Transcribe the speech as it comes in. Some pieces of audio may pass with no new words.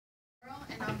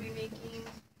and I'll be making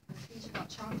a speech about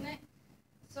chocolate.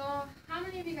 So, how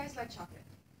many of you guys like chocolate?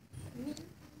 Me.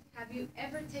 Have you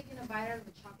ever taken a bite out of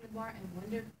a chocolate bar and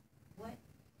wondered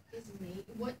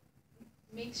what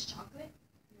makes chocolate?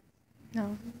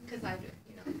 No. Because I do,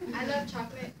 I love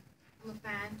chocolate. I'm a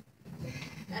fan.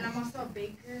 And I'm also a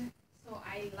baker, so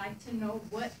I like to know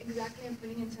what exactly I'm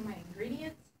putting into my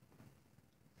ingredients.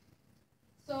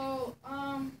 So,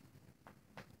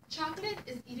 chocolate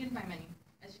is eaten by many.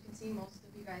 As you can see, most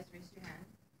of you guys raised your hand.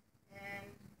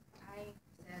 And I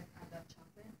said I love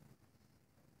chocolate.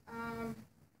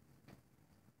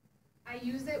 I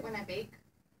use it when I bake,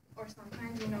 or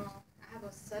sometimes, I have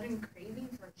a sudden craving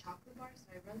for a chocolate bar,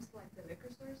 so I run to like the liquor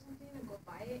store or something and go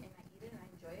buy it, and I eat it and I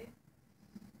enjoy it.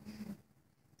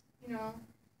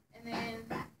 And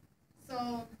then,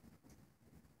 so,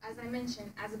 as I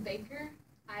mentioned, as a baker,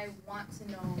 I want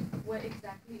to know what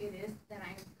exactly it is that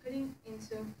I'm putting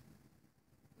into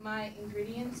my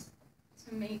ingredients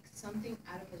to make something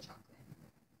out of the chocolate.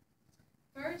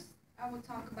 First, I will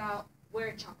talk about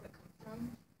where chocolate comes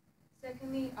from.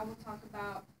 Secondly, I will talk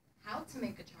about how to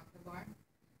make a chocolate bar.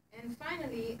 And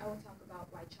finally, I will talk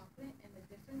about why chocolate and the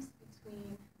difference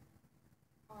between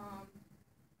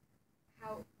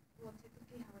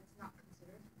typically how it's not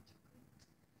considered chocolate.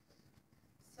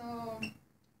 So,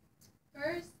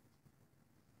 first,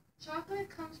 chocolate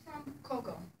comes from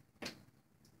cocoa.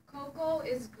 Cocoa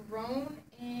is grown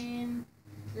in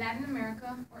Latin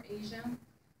America or Asia.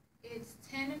 It's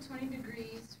 10 and 20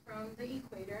 degrees from the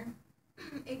equator.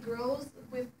 It grows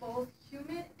with both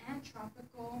humid and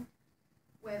tropical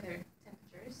weather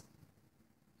temperatures.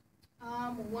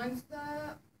 Once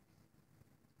the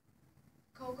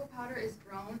cocoa powder is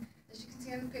grown, as you can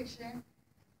see in the picture,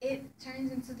 it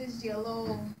turns into this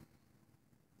yellow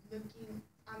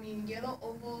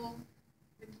oval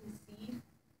looking seed.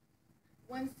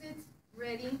 Once it's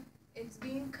ready, it's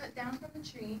being cut down from the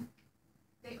tree.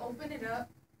 They open it up,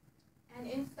 and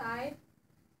inside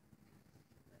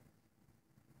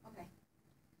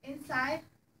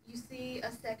you see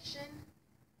a section.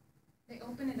 They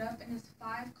open it up, and there's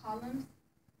 5 columns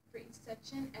for each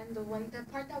section, and the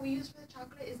part that we use for the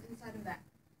chocolate is inside of that.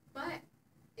 But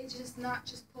it's just not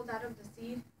just pulled out of the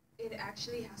seed. It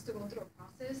actually has to go through a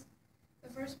process. The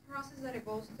first process that it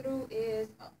goes through is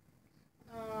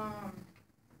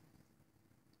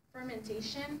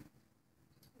fermentation,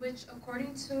 which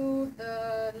according to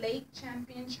the Lake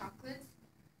Champion chocolates,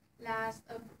 last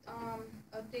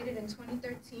updated in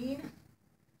 2013,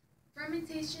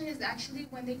 fermentation is actually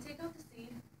when they take out the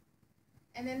seed,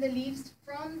 and then the leaves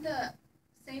from the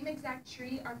same exact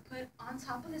tree are put on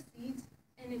top of the seeds,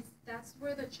 and that's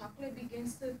where the chocolate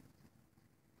begins to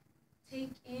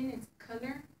take in its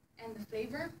color and the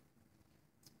flavor.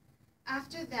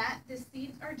 After that, the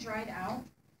seeds are dried out.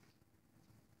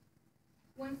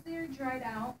 Once they are dried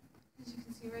out, as you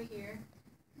can see right here,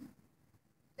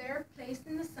 they're placed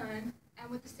in the sun, and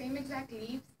with the same exact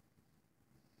leaves,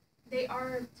 they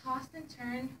are tossed and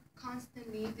turned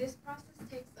constantly. This process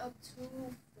takes up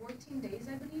to 14 days,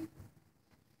 I believe.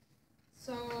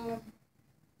 So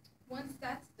once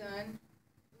that's done,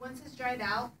 once it's dried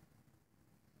out,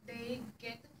 they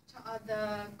get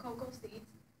the cocoa seeds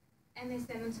and they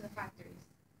send them to the factories.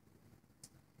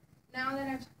 Now that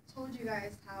I've told you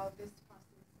guys how this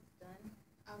process is done,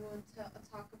 I will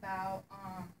talk about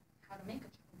how to make a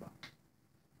chocolate bar.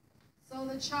 So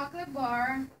the chocolate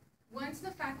bar, once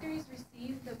the factories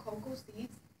receive the cocoa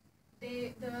seeds,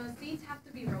 the seeds have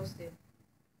to be roasted.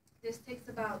 This takes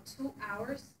about 2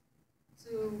 hours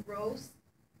to roast,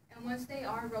 and once they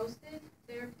are roasted,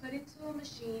 they're put into a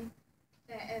machine,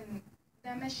 and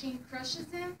that machine crushes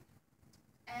them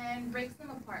and breaks them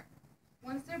apart.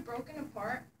 Once they're broken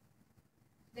apart,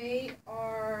 they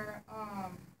are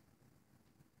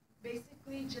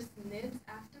basically just nibs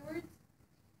afterwards.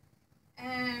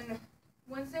 And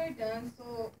once they're done,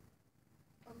 so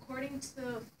according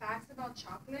to facts about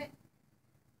chocolate,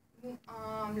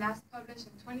 last published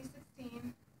in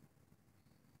 2016,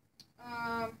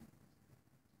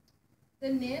 the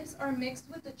nibs are mixed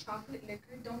with the chocolate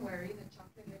liquor. Don't worry, the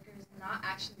chocolate liquor is not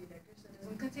actually liquor, so it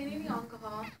doesn't contain any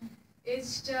alcohol.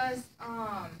 It's just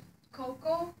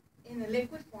cocoa in a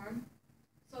liquid form.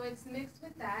 So it's mixed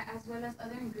with that as well as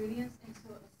other ingredients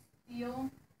into a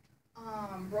steel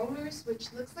rollers,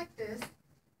 which looks like this.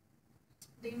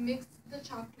 They mix the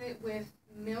chocolate with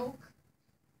milk,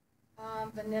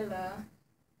 vanilla,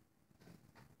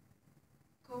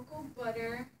 cocoa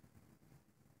butter,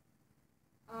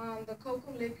 the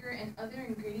cocoa liquor, and other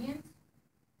ingredients.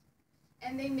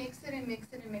 And they mix it and mix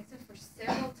it and mix it for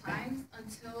several times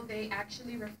until they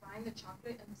actually refine the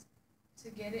chocolate and to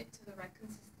get it to the right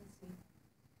consistency.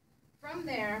 From from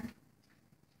there,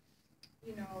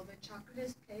 you know, the chocolate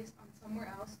is placed on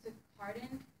somewhere else to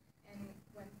harden, and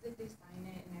when did they sign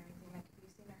it and everything? Like, if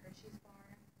you've seen a Hershey's bar,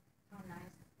 how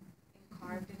nice and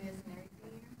carved it is and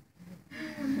everything.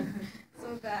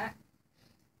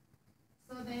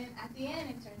 So then at the end,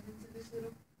 it turns into this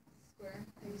little square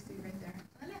that you see right there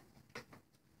on the left.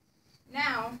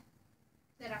 Now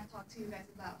that I've talked to you guys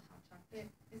about how chocolate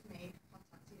is made, I'll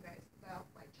talk to you guys about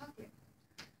white chocolate.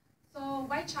 So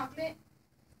white chocolate,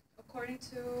 according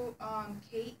to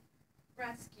Kate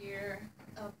Bradskear,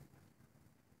 a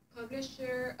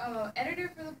publisher, editor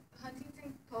for the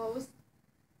Huntington Post,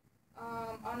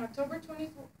 on October 28,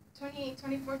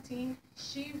 2014,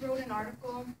 she wrote an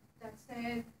article that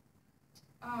said,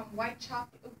 white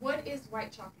chocolate, what is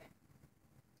white chocolate?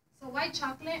 So white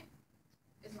chocolate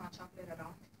is not chocolate at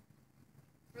all.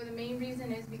 For the main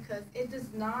reason is because it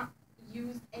does not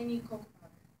use any cocoa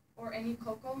powder or any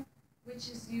cocoa, which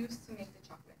is used to make the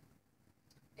chocolate.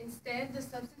 Instead, the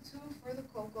substitute for the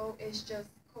cocoa is just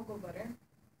cocoa butter.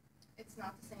 It's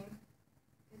not the same.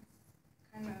 It's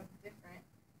kind of different.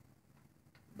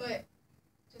 But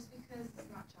just because it's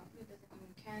not chocolate doesn't mean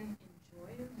you can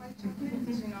enjoy white chocolate.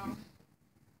 You know,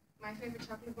 my favorite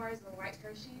chocolate bar is the white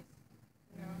Hershey's.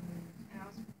 You know, and that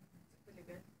was really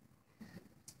good.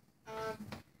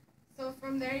 So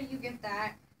from there you get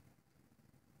that.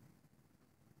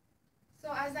 So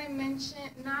as I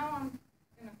mentioned, now I'm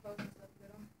gonna close this up a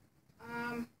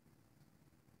little.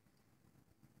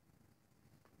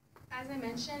 As I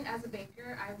mentioned, as a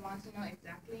baker, I want to know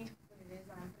exactly what it is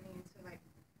that I'm putting into, like,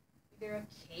 either a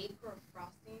cake or a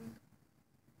frosting.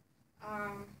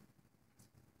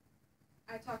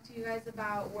 I talked to you guys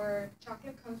about where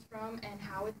chocolate comes from and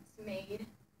how it's made,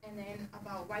 and then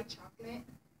about white chocolate.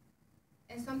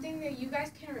 And something that you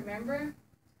guys can remember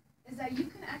is that you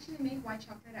can actually make white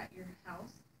chocolate at your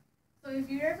house. So if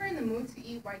you're ever in the mood to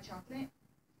eat white chocolate,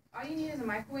 all you need is a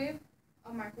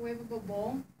microwavable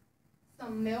bowl,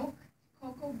 some milk,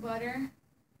 cocoa butter,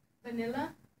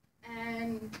 vanilla,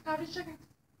 and powdered sugar.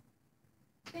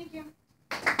 Thank you.